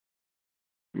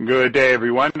Good day,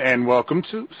 everyone, and welcome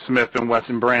to Smith &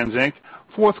 Wesson Brands, Inc.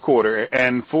 fourth quarter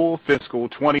and full fiscal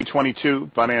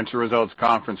 2022 financial results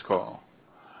conference call.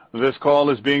 This call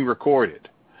is being recorded.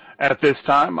 At this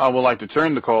time, I would like to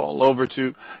turn the call over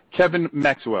to Kevin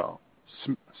Maxwell,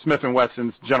 Smith &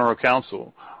 Wesson's General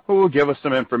Counsel, who will give us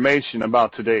some information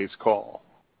about today's call.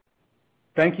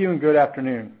 Thank you and good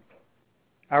afternoon.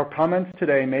 Our comments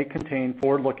today may contain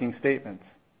forward-looking statements.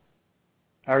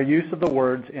 Our use of the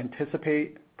words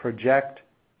anticipate, project,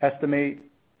 estimate,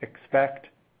 expect,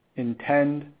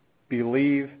 intend,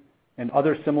 believe, and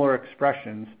other similar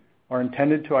expressions are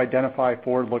intended to identify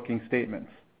forward-looking statements.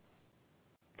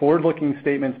 Forward-looking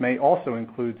statements may also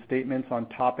include statements on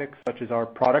topics such as our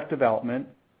product development,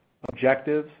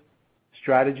 objectives,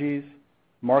 strategies,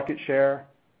 market share,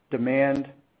 demand,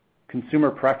 consumer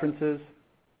preferences,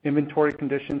 inventory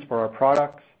conditions for our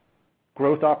products,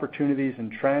 growth opportunities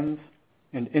and trends,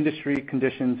 and industry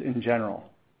conditions in general.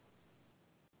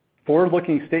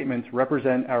 Forward-looking statements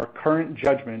represent our current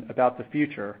judgment about the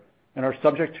future and are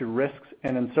subject to risks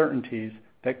and uncertainties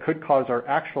that could cause our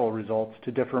actual results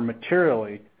to differ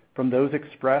materially from those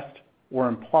expressed or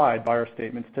implied by our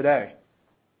statements today.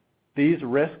 These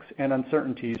risks and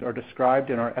uncertainties are described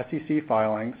in our SEC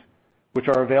filings, which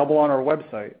are available on our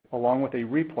website, along with a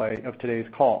replay of today's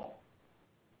call.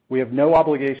 We have no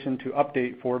obligation to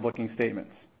update forward-looking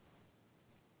statements.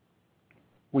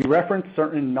 We reference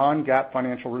certain non-GAAP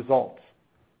financial results.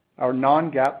 Our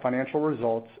non-GAAP financial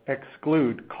results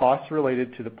exclude costs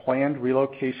related to the planned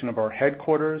relocation of our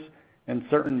headquarters and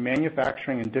certain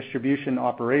manufacturing and distribution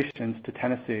operations to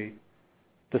Tennessee,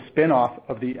 the spin-off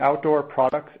of the outdoor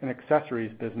products and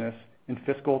accessories business in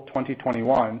fiscal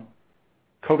 2021,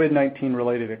 COVID-19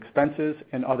 related expenses,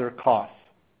 and other costs.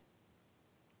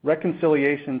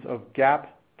 Reconciliations of GAAP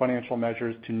financial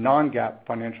measures to non-GAAP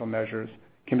financial measures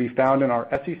can be found in our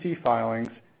SEC filings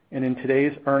and in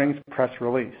today's earnings press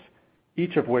release,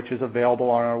 each of which is available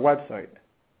on our website.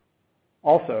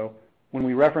 Also, when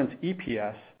we reference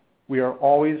EPS, we are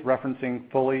always referencing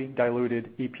fully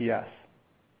diluted EPS.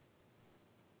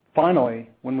 Finally,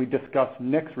 when we discuss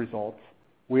NICS results,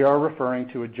 we are referring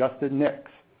to adjusted NICS,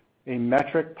 a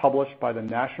metric published by the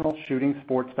National Shooting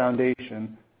Sports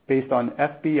Foundation based on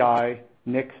FBI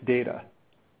NICS data.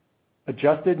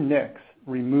 Adjusted NICS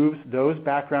removes those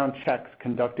background checks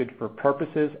conducted for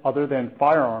purposes other than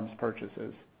firearms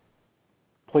purchases.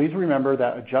 Please remember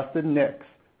that adjusted NICS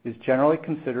is generally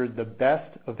considered the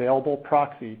best available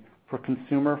proxy for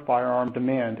consumer firearm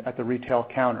demand at the retail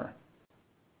counter.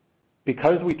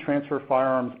 Because we transfer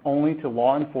firearms only to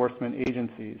law enforcement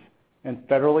agencies and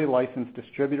federally licensed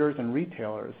distributors and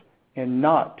retailers, and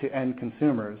not to end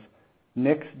consumers,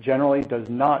 NICS generally does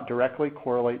not directly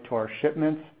correlate to our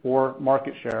shipments or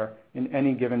market share in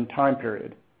any given time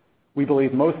period. We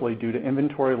believe mostly due to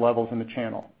inventory levels in the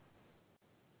channel.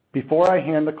 Before I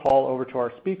hand the call over to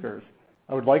our speakers,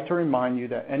 I would like to remind you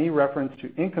that any reference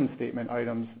to income statement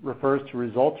items refers to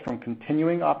results from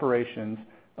continuing operations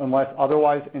unless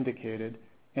otherwise indicated,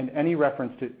 and any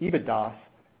reference to EBITDA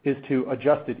is to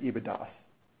adjusted EBITDA.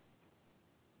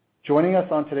 Joining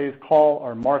us on today's call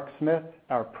are Mark Smith,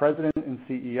 our President and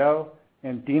CEO,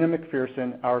 and Deana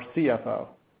McPherson, our CFO.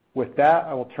 With that,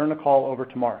 I will turn the call over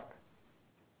to Mark.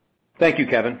 Thank you,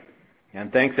 Kevin,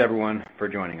 and thanks everyone for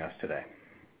joining us today.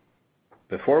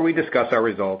 Before we discuss our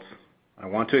results, I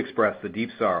want to express the deep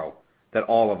sorrow that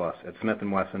all of us at Smith &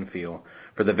 Wesson feel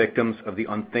for the victims of the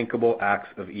unthinkable acts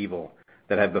of evil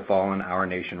that have befallen our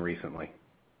nation recently.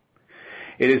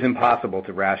 It is impossible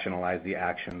to rationalize the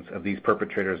actions of these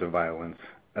perpetrators of violence,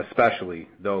 especially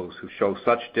those who show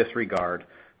such disregard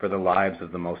for the lives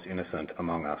of the most innocent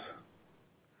among us.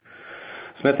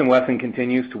 Smith & Wesson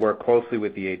continues to work closely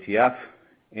with the ATF,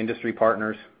 industry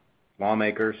partners,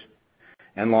 lawmakers,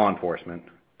 and law enforcement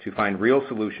to find real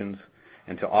solutions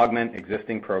and to augment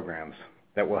existing programs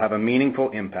that will have a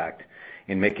meaningful impact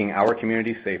in making our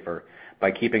communities safer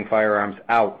by keeping firearms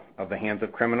out of the hands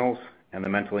of criminals and the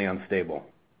mentally unstable,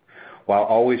 while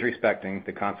always respecting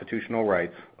the constitutional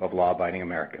rights of law-abiding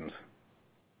Americans.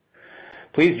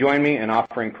 Please join me in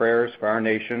offering prayers for our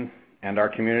nation and our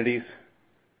communities,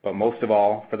 but most of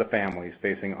all for the families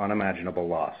facing unimaginable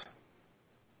loss.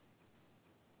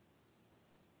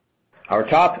 Our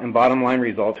top and bottom line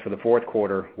results for the fourth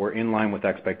quarter were in line with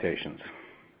expectations.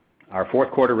 Our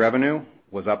fourth quarter revenue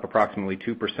was up approximately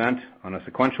 2% on a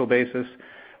sequential basis,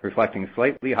 reflecting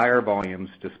slightly higher volumes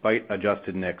despite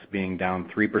adjusted NICS being down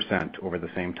 3% over the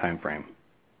same time frame.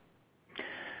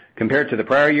 Compared to the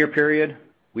prior year period,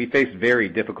 we faced very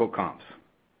difficult comps,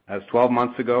 as 12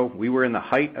 months ago we were in the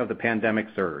height of the pandemic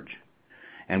surge,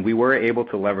 and we were able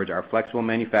to leverage our flexible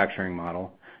manufacturing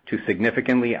model to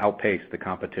significantly outpace the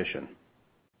competition.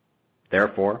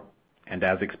 Therefore, and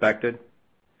as expected,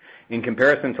 in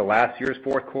comparison to last year's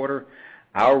fourth quarter,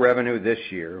 our revenue this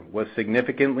year was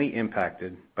significantly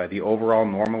impacted by the overall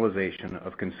normalization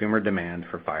of consumer demand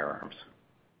for firearms.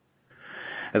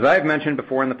 As I have mentioned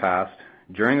before in the past,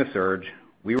 during the surge,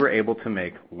 we were able to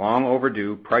make long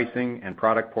overdue pricing and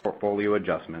product portfolio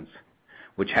adjustments,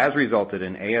 which has resulted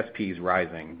in ASPs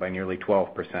rising by nearly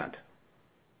 12%.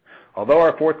 Although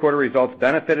our fourth quarter results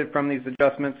benefited from these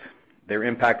adjustments, their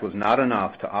impact was not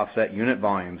enough to offset unit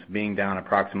volumes being down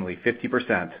approximately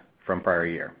 50% from prior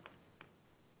year.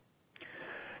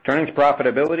 Turning to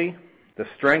profitability, the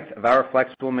strength of our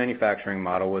flexible manufacturing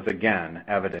model was again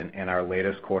evident in our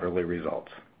latest quarterly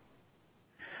results.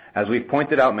 As we've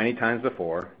pointed out many times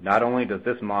before, not only does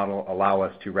this model allow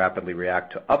us to rapidly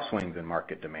react to upswings in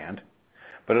market demand,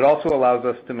 but it also allows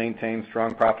us to maintain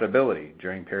strong profitability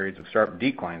during periods of sharp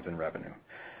declines in revenue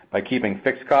by keeping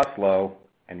fixed costs low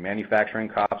and manufacturing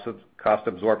cost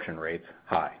absorption rates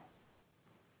high.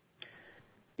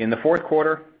 In the fourth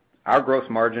quarter, our gross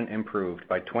margin improved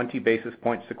by 20 basis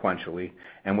points sequentially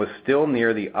and was still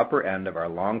near the upper end of our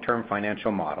long-term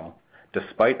financial model,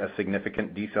 despite a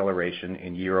significant deceleration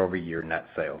in year-over-year net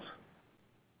sales.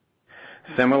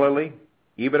 Similarly,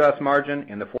 EBITDA's margin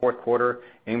in the fourth quarter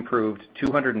improved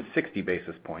 260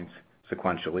 basis points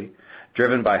sequentially,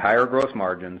 driven by higher gross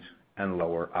margins and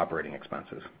lower operating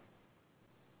expenses.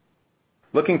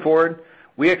 Looking forward,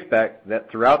 we expect that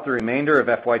throughout the remainder of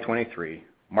FY23,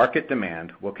 market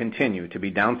demand will continue to be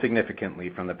down significantly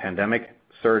from the pandemic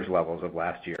surge levels of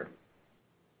last year.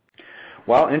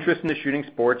 While interest in the shooting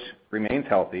sports remains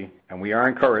healthy, and we are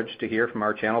encouraged to hear from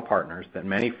our channel partners that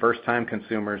many first-time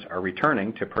consumers are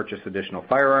returning to purchase additional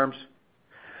firearms,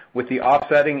 with the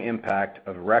offsetting impact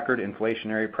of record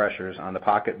inflationary pressures on the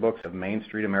pocketbooks of Main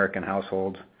Street American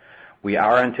households, we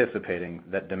are anticipating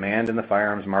that demand in the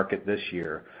firearms market this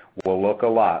year will look a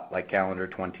lot like calendar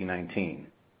 2019,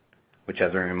 which,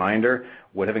 as a reminder,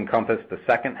 would have encompassed the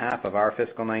second half of our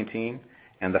fiscal 19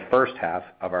 and the first half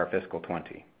of our fiscal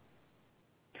 20.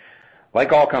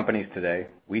 Like all companies today,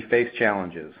 we face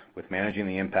challenges with managing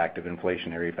the impact of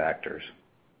inflationary factors.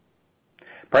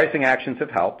 Pricing actions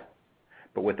have helped,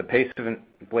 but with the pace of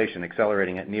inflation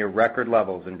accelerating at near record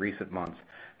levels in recent months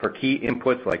for key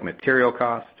inputs like material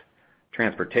cost,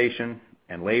 transportation,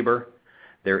 and labor,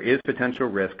 there is potential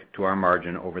risk to our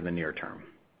margin over the near term.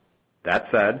 That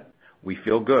said, we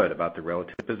feel good about the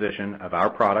relative position of our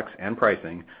products and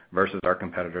pricing versus our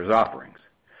competitors' offerings,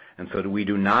 and so we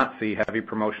do not see heavy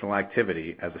promotional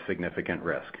activity as a significant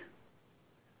risk.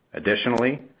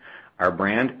 Additionally, our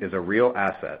brand is a real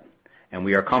asset, and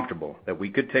we are comfortable that we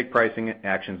could take pricing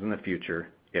actions in the future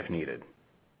if needed.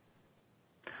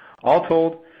 All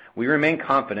told, we remain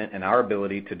confident in our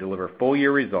ability to deliver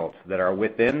full-year results that are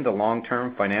within the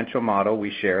long-term financial model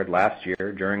we shared last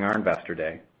year during our Investor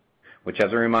Day, which,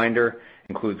 as a reminder,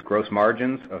 includes gross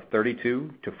margins of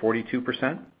 32 to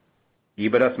 42%,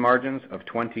 EBITDA's margins of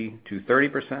 20 to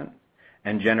 30%,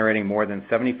 and generating more than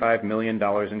 $75 million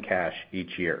in cash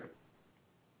each year.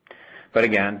 But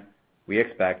again, we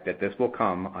expect that this will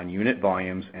come on unit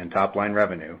volumes and top-line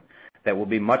revenue that will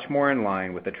be much more in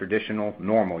line with a traditional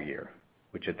normal year,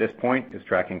 which at this point is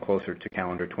tracking closer to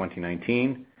calendar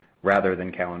 2019 rather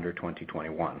than calendar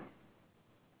 2021.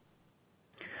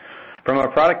 From a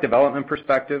product development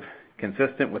perspective,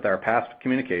 consistent with our past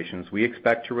communications, we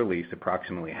expect to release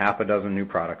approximately half a dozen new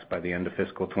products by the end of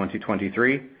fiscal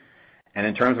 2023, and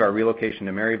in terms of our relocation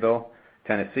to Maryville,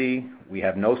 Tennessee, we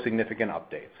have no significant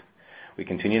updates. We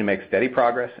continue to make steady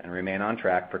progress and remain on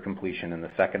track for completion in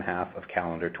the second half of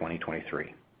calendar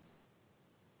 2023.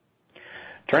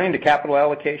 Turning to capital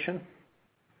allocation,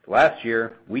 last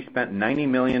year we spent $90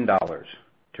 million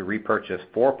to repurchase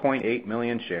 4.8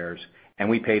 million shares, and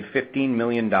we paid $15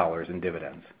 million in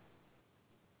dividends.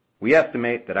 We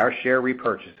estimate that our share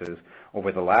repurchases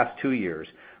over the last 2 years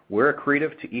were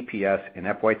accretive to EPS in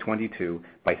FY22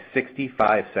 by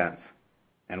 65 cents,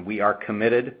 and we are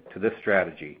committed to this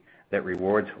strategy that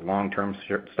rewards long-term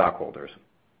stockholders.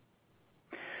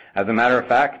 As a matter of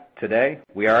fact, today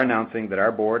we are announcing that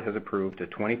our board has approved a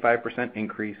 25%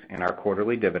 increase in our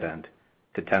quarterly dividend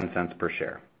to 10 cents per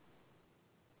share.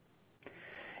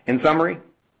 In summary,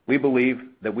 we believe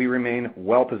that we remain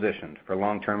well-positioned for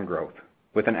long-term growth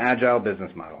with an agile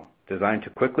business model designed to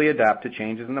quickly adapt to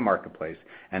changes in the marketplace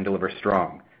and deliver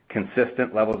strong,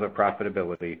 consistent levels of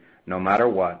profitability no matter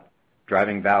what,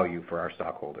 driving value for our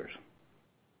stockholders.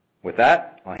 With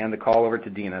that, I'll hand the call over to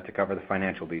Deana to cover the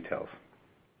financial details.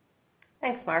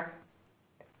 Thanks, Mark.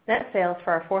 Net sales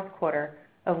for our fourth quarter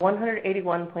of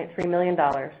 $181.3 million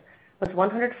was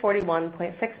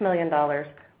 $141.6 million, or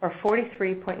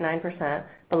 43.9%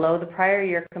 below the prior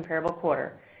year comparable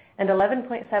quarter, and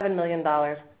 $11.7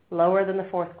 million lower than the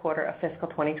fourth quarter of fiscal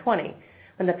 2020,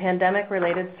 when the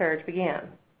pandemic-related surge began.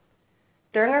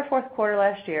 During our fourth quarter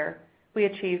last year, we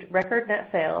achieved record net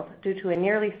sales due to a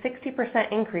nearly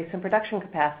 60% increase in production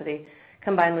capacity,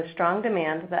 combined with strong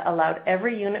demand that allowed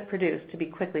every unit produced to be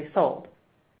quickly sold.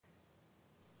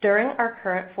 During our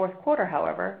current fourth quarter,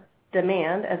 however,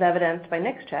 demand, as evidenced by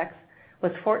NICS checks,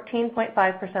 was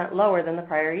 14.5% lower than the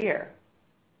prior year.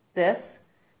 This,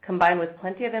 combined with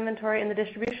plenty of inventory in the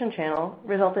distribution channel,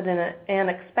 resulted in an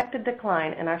expected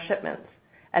decline in our shipments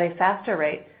at a faster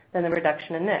rate than the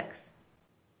reduction in NICS.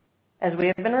 As we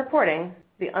have been reporting,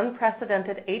 the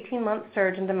unprecedented 18-month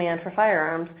surge in demand for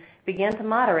firearms began to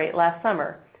moderate last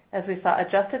summer as we saw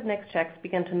adjusted NICS checks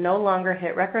begin to no longer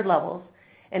hit record levels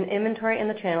and inventory in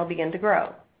the channel begin to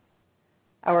grow.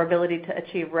 Our ability to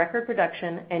achieve record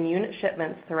production and unit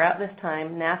shipments throughout this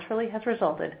time naturally has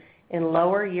resulted in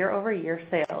lower year-over-year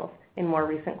sales in more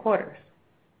recent quarters.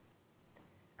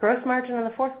 Gross margin in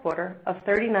the fourth quarter of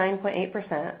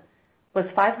 39.8% was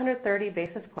 530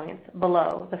 basis points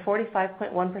below the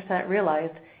 45.1%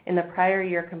 realized in the prior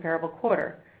year comparable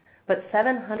quarter, but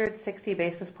 760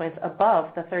 basis points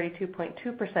above the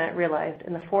 32.2% realized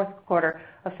in the fourth quarter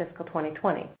of fiscal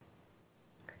 2020.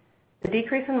 The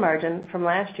decrease in margin from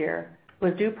last year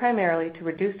was due primarily to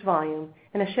reduced volume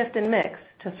and a shift in mix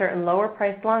to certain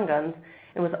lower-priced long guns,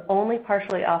 and was only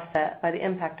partially offset by the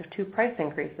impact of 2 price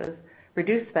increases,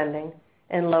 reduced spending,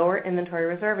 and lower inventory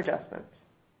reserve adjustments.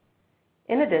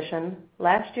 In addition,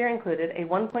 last year included a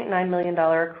 $1.9 million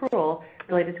accrual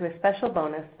related to a special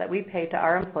bonus that we paid to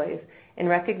our employees in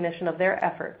recognition of their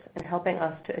efforts in helping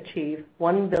us to achieve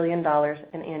 $1 billion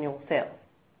in annual sales.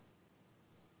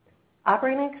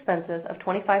 Operating expenses of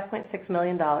 $25.6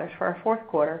 million for our fourth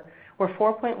quarter were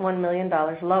 $4.1 million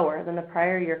lower than the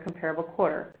prior year comparable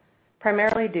quarter,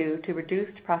 primarily due to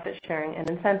reduced profit sharing and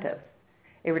incentives,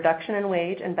 a reduction in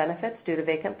wage and benefits due to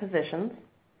vacant positions,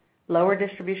 lower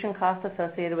distribution costs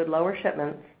associated with lower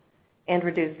shipments, and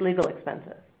reduced legal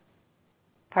expenses.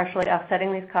 Partially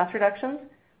offsetting these cost reductions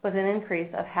was an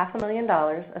increase of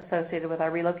 $500,000 associated with our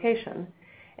relocation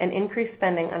and increased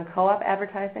spending on co-op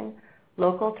advertising,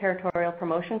 local territorial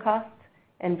promotion costs,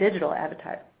 and digital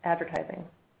advertising.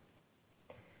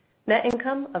 Net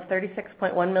income of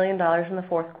 $36.1 million in the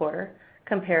fourth quarter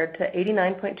compared to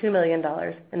 $89.2 million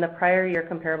in the prior year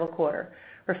comparable quarter,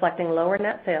 reflecting lower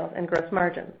net sales and gross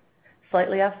margin,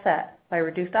 slightly offset by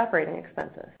reduced operating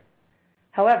expenses.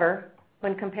 However,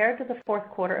 when compared to the fourth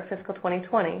quarter of fiscal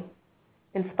 2020,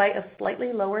 in spite of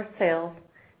slightly lower sales,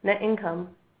 net income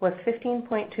was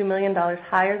 $15.2 million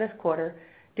higher this quarter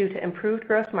due to improved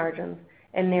gross margins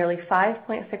and nearly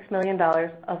 $5.6 million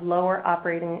of lower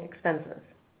operating expenses.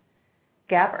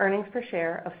 GAAP earnings per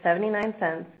share of 79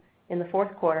 cents in the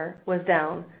fourth quarter was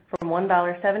down from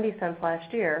 $1.70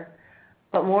 last year,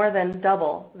 but more than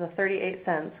double the 38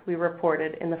 cents we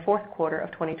reported in the fourth quarter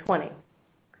of 2020.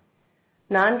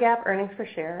 Non-GAAP earnings per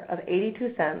share of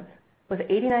 82 cents was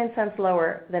 89 cents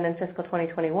lower than in fiscal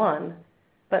 2021,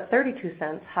 but 32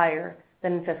 cents higher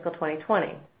than in fiscal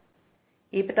 2020.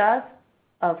 EBITDA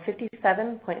of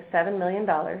 $57.7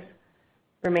 million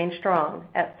remained strong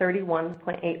at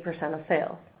 31.8% of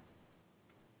sales.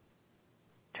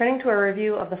 Turning to a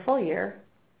review of the full year,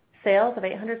 sales of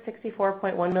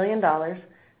 $864.1 million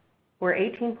were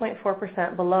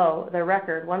 18.4% below the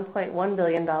record $1.1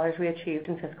 billion we achieved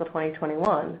in fiscal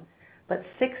 2021, but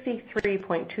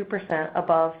 63.2%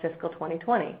 above fiscal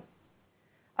 2020.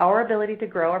 Our ability to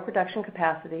grow our production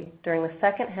capacity during the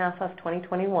second half of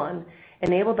 2021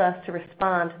 enabled us to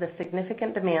respond to the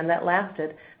significant demand that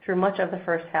lasted through much of the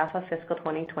first half of fiscal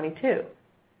 2022.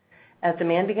 As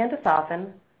demand began to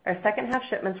soften, our second half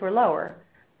shipments were lower,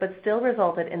 but still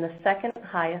resulted in the second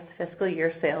highest fiscal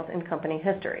year sales in company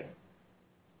history.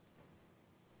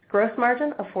 Gross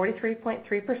margin of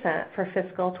 43.3% for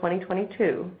fiscal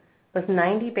 2022 was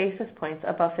 90 basis points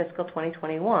above fiscal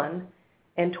 2021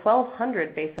 and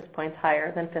 1,200 basis points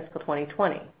higher than fiscal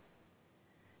 2020.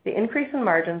 The increase in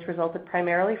margins resulted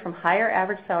primarily from higher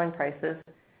average selling prices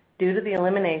due to the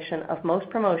elimination of most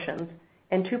promotions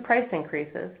and 2 price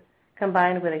increases,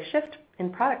 combined with a shift in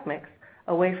product mix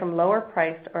away from lower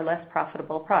priced or less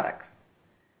profitable products.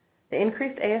 The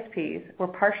increased ASPs were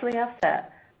partially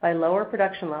offset by lower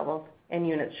production levels and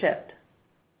units shipped.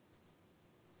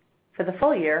 For the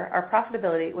full year, our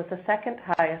profitability was the second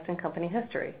highest in company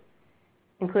history,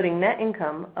 including net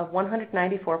income of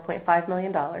 $194.5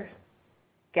 million,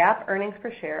 GAAP earnings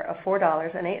per share of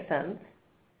 $4.08,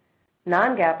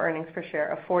 non-GAAP earnings per share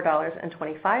of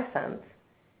 $4.25,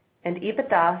 and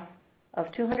EBITDA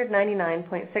of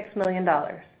 $299.6 million,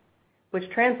 which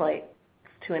translates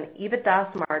to an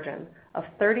EBITDA margin of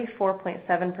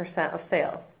 34.7% of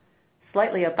sales,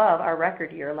 slightly above our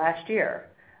record year last year,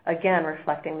 again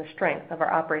reflecting the strength of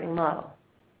our operating model.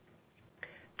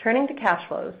 Turning to cash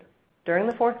flows, during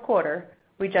the fourth quarter,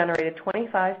 we generated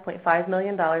 $25.5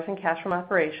 million in cash from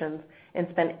operations and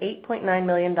spent $8.9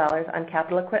 million on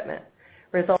capital equipment,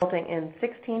 resulting in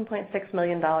 $16.6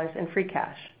 million in free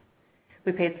cash.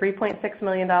 We paid $3.6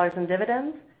 million in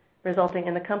dividends, resulting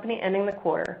in the company ending the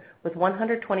quarter with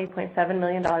 $120.7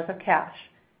 million of cash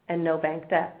and no bank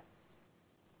debt.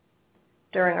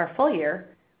 During our full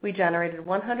year, we generated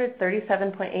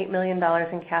 $137.8 million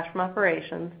in cash from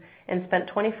operations and spent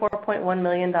 $24.1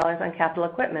 million on capital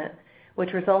equipment,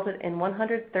 which resulted in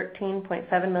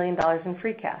 $113.7 million in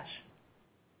free cash.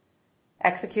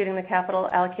 Executing the capital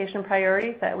allocation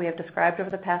priorities that we have described over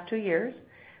the past 2 years,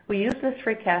 we used this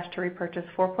free cash to repurchase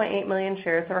 4.8 million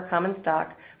shares of our common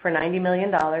stock for $90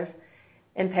 million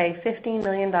and pay $15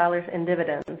 million in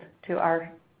dividends to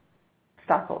our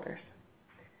stockholders.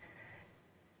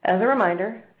 As a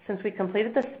reminder, since we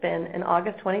completed the spin in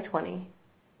August 2020,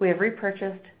 we have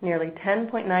repurchased nearly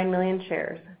 10.9 million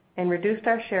shares and reduced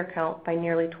our share count by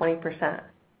nearly 20%.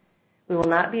 We will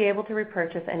not be able to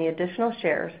repurchase any additional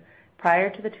shares prior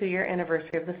to the 2-year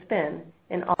anniversary of the spin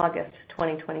in August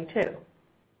 2022.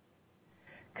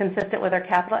 Consistent with our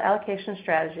capital allocation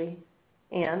strategy,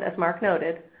 and as Mark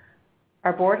noted,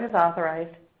 our board has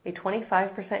authorized a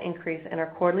 25% increase in our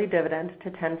quarterly dividend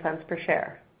to 10 cents per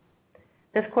share.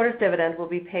 This quarter's dividend will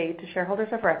be paid to shareholders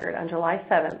of record on July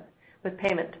 7th, with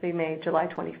payment to be made July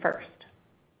 21st.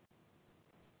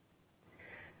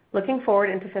 Looking forward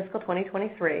into fiscal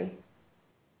 2023,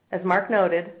 as Mark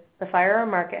noted, the firearm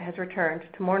market has returned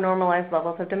to more normalized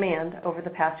levels of demand over the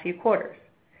past few quarters.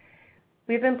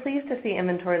 We've been pleased to see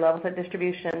inventory levels at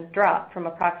distribution drop from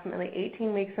approximately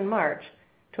 18 weeks in March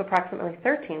to approximately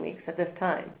 13 weeks at this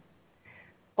time.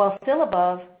 While still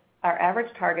above our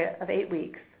average target of 8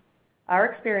 weeks, our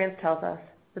experience tells us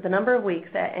that the number of weeks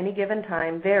at any given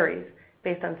time varies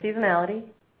based on seasonality,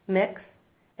 mix,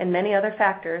 and many other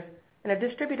factors, and our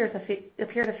distributors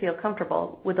appear to feel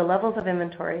comfortable with the levels of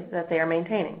inventory that they are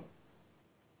maintaining.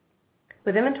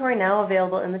 With inventory now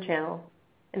available in the channel,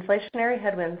 inflationary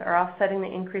headwinds are offsetting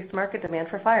the increased market demand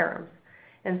for firearms,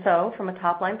 and so, from a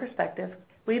top-line perspective,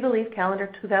 we believe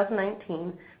calendar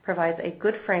 2019 provides a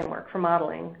good framework for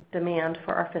modeling demand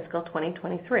for our fiscal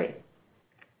 2023.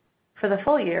 For the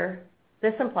full year,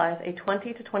 this implies a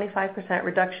 20 to 25%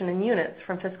 reduction in units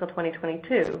from fiscal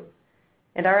 2022,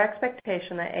 and our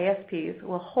expectation that ASPs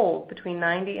will hold between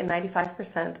 90 and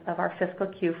 95% of our fiscal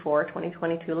Q4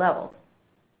 2022 levels.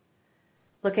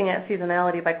 Looking at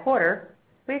seasonality by quarter,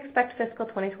 we expect fiscal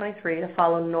 2023 to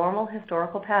follow normal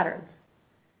historical patterns.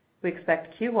 We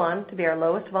expect Q1 to be our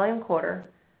lowest volume quarter,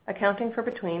 accounting for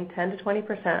between 10 to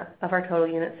 20% of our total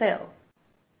unit sales.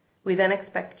 We then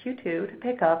expect Q2 to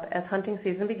pick up as hunting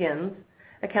season begins,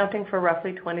 accounting for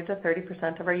roughly 20 to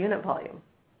 30% of our unit volume.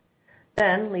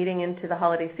 Then, leading into the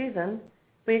holiday season,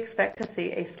 we expect to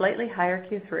see a slightly higher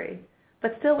Q3,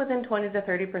 but still within 20 to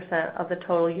 30% of the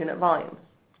total unit volumes.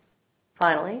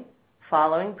 Finally,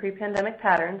 following pre-pandemic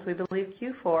patterns, we believe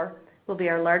Q4 will be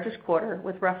our largest quarter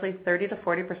with roughly 30 to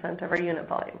 40% of our unit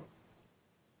volume.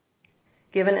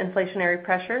 Given inflationary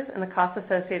pressures and the costs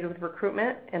associated with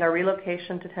recruitment and our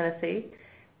relocation to Tennessee,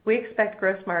 we expect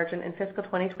gross margin in fiscal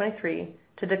 2023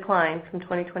 to decline from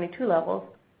 2022 levels,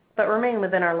 but remain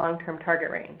within our long-term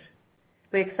target range.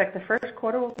 We expect the first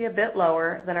quarter will be a bit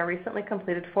lower than our recently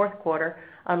completed fourth quarter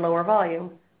on lower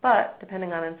volume, but,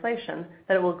 depending on inflation,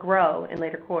 that it will grow in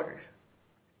later quarters.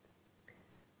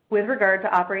 With regard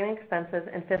to operating expenses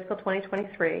in fiscal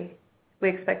 2023, we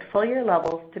expect full-year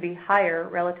levels to be higher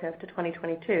relative to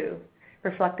 2022,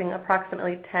 reflecting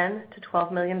approximately $10 to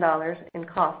 $12 million in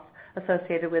costs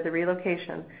associated with the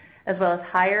relocation, as well as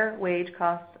higher wage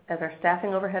costs as our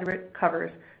staffing overhead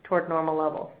recovers toward normal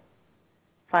levels.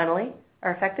 Finally,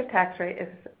 our effective tax rate is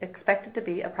expected to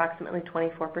be approximately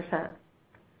 24%.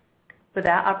 With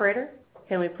that, operator,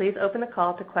 can we please open the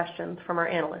call to questions from our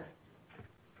analysts?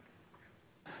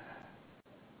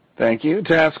 Thank you.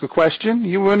 To ask a question,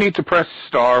 you will need to press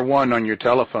star one on your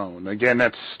telephone. Again,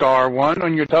 that's star one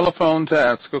on your telephone to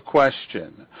ask a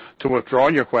question. To withdraw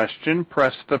your question,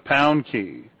 press the pound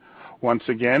key. Once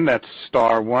again, that's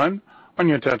star one on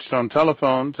your touch-tone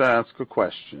telephone to ask a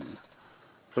question.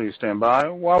 Please stand by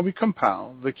while we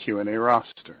compile the Q&A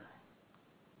roster.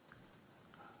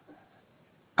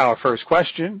 Our first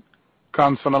question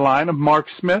comes from the line of Mark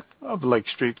Smith of Lake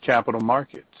Street Capital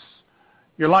Markets.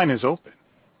 Your line is open.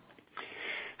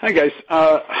 Hi, guys.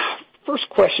 First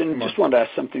question, just wanted to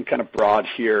ask something kind of broad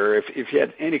here. If you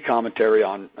had any commentary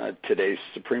on today's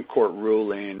Supreme Court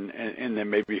ruling, and then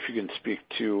maybe if you can speak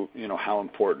to, how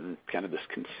important kind of this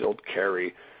concealed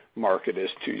carry market is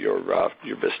to your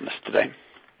business today.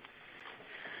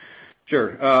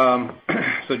 Sure.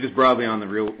 So just broadly on the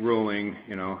ruling,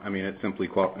 it simply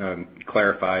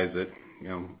clarifies that,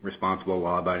 responsible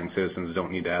law-abiding citizens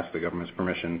don't need to ask the government's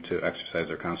permission to exercise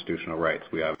their constitutional rights.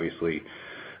 We obviously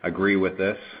agree with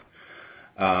this.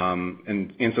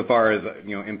 And insofar as,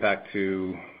 impact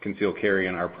to concealed carry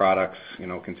in our products,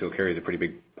 concealed carry is a pretty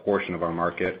big portion of our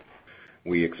market.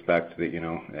 We expect that,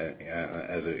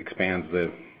 as it expands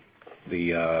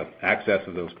the access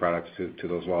of those products to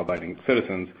those law-abiding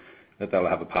citizens, that'll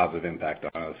have a positive impact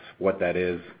on us. What that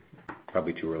is,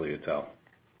 probably too early to tell.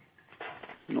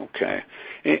 Okay.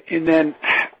 And then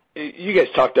you guys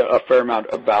talked a fair amount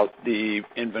about the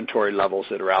inventory levels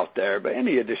that are out there, but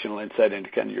any additional insight into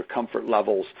kind of your comfort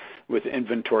levels with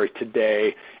inventory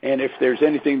today, and if there's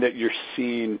anything that you're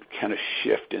seeing kind of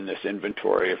shift in this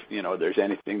inventory, if, there's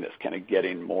anything that's kind of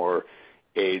getting more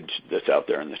aged that's out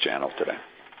there in the channel today?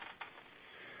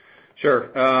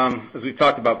 Sure. As we've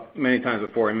talked about many times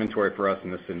before, inventory for us in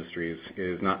this industry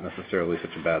is not necessarily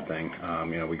such a bad thing.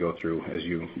 We go through, as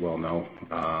you well know,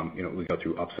 we go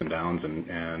through ups and downs,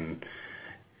 and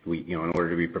we, in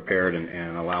order to be prepared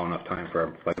and allow enough time for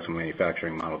our flexible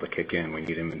manufacturing model to kick in, we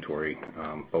need inventory,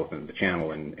 both in the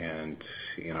channel and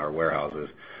in our warehouses.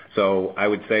 So I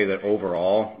would say that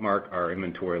overall, Mark, our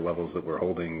inventory levels that we're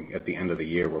holding at the end of the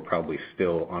year were probably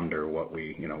still under what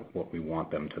we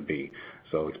want them to be.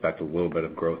 So expect a little bit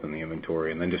of growth in the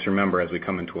inventory. And then just remember, as we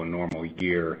come into a normal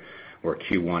year where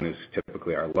Q1 is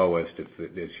typically our lowest,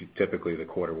 it's typically the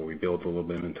quarter where we build a little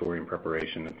bit of inventory in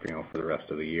preparation, for the rest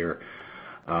of the year.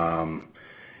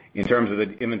 In terms of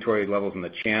the inventory levels in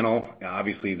the channel,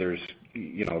 obviously there's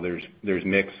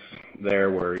mix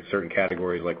there where certain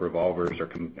categories like revolvers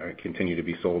continue to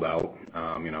be sold out,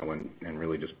 and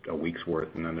really just a week's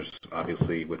worth. And then there's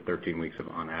obviously with 13 weeks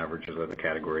on average, there's other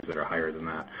categories that are higher than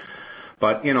that.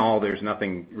 But in all, there's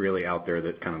nothing really out there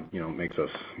that kind of, makes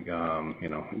us,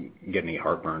 get any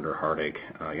heartburn or heartache.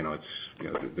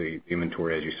 The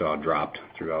inventory, as you saw, dropped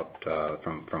throughout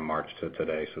from March to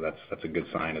today. So that's a good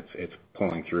sign. It's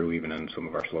pulling through even in some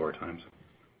of our slower times.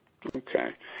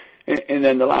 Okay. And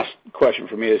then the last question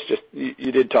for me is just,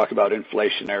 you did talk about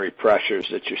inflationary pressures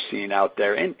that you're seeing out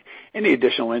there. And any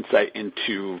additional insight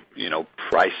into,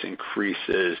 price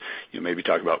increases? Maybe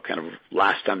talk about kind of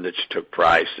last time that you took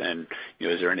price, and,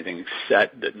 is there anything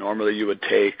set that normally you would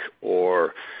take,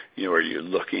 or, are you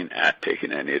looking at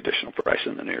taking any additional price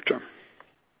in the near term?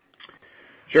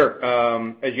 Sure.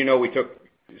 As you know, we took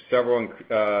several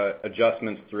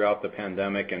adjustments throughout the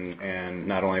pandemic, and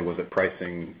not only was it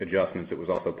pricing adjustments, it was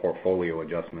also portfolio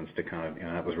adjustments to kind of,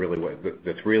 that was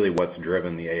really what's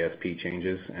driven the ASP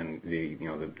changes, and the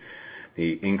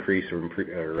increase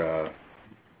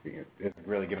it's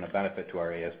really given a benefit to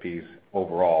our ASPs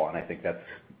overall, and I think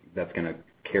that's going to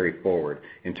carry forward.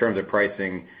 In terms of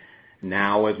pricing,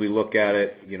 now as we look at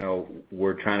it,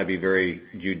 we're trying to be very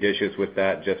judicious with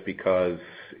that, just because,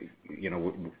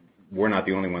 we're not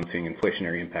the only ones seeing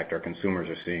inflationary impact. Our consumers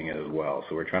are seeing it as well.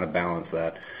 So we're trying to balance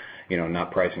that,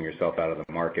 not pricing yourself out of the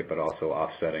market, but also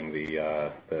offsetting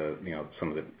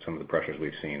some of the pressures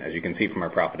we've seen. As you can see from our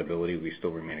profitability, we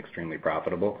still remain extremely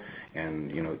profitable,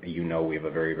 and we have a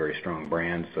very, very strong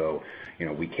brand. So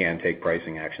we can take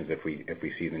pricing actions if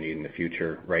we see the need in the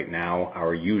future. Right now,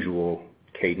 our usual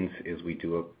cadence is we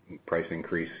do a price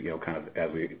increase, kind of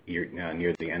as we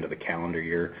near the end of the calendar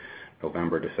year,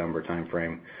 November, December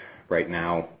timeframe. Right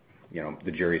now,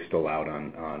 the jury's still out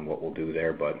on what we'll do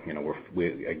there, but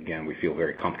we feel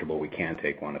very comfortable we can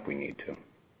take one if we need to.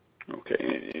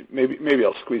 Okay, maybe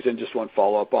I'll squeeze in just one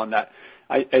follow-up on that.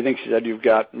 I think you said you've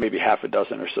got maybe half a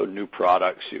dozen or so new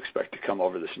products you expect to come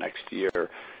over this next year.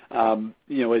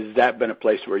 Has that been a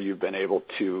place where you've been able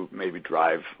to maybe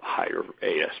drive higher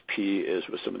ASP is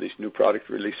with some of these new product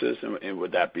releases, and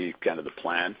would that be kind of the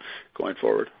plan going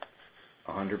forward?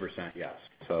 100% yes.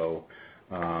 So,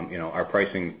 our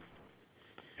pricing,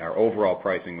 our overall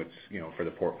pricing, which, for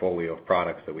the portfolio of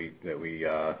products that we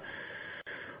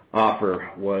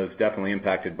offer, was definitely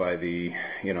impacted by the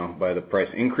price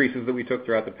increases that we took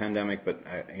throughout the pandemic. But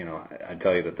I'd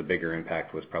tell you that the bigger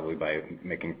impact was probably by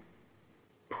making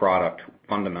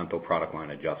fundamental product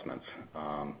line adjustments,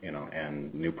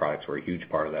 and new products were a huge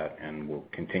part of that, and will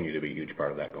continue to be a huge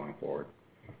part of that going forward.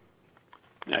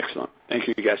 Excellent. Thank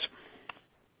you, guys.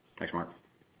 Thanks, Mark.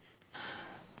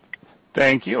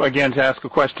 Thank you. Again, to ask a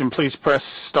question, please press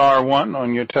 *1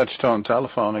 on your touch-tone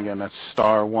telephone. Again, that's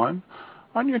 *1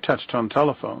 on your touch-tone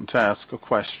telephone to ask a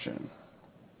question.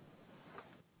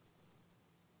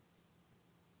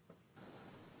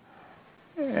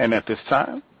 And at this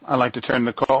time, I'd like to turn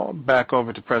the call back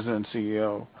over to President and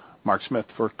CEO Mark Smith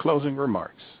for closing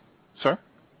remarks. Sir?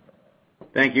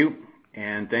 Thank you,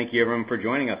 and thank you everyone for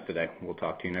joining us today. We'll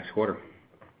talk to you next quarter.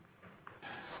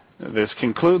 This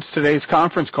concludes today's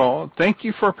conference call. Thank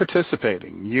you for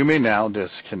participating. You may now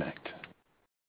disconnect.